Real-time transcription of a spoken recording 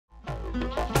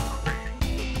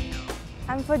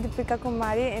I'm for Deepika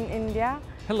KUMARI in India.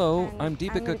 Hello, And I'm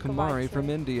Deepika Recurve KUMARI from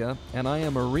Archer. India, and I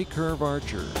am a recurve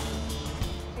archer.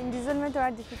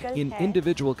 In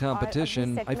individual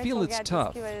competition, I feel it's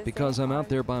tough because I'm out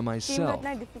there by myself.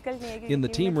 In the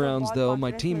team rounds, though,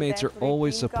 my teammates are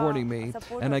always supporting me,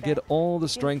 and I get all the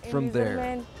strength from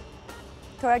there.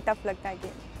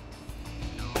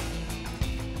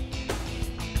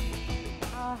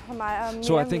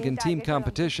 So I think in team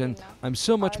competition, I'm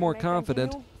so much more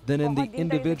confident than in the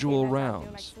individual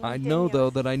rounds. I know, though,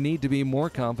 that I need to be more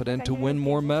confident to win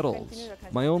more medals.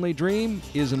 My only dream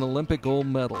is an Olympic gold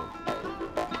medal.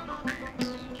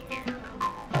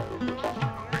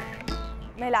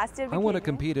 I want to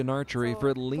compete in archery for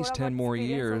at least 10 more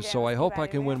years, so I hope I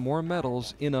can win more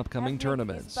medals in upcoming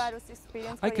tournaments.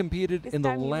 I competed in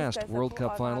the last World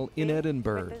Cup final in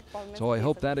Edinburgh, so I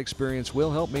hope that experience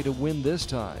will help me to win this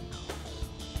time.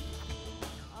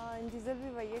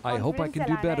 I hope I can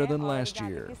do better than last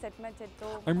year.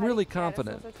 I'm really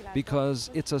confident because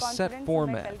it's a set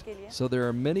format, so there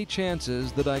are many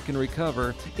chances that I can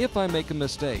recover if I make a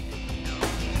mistake.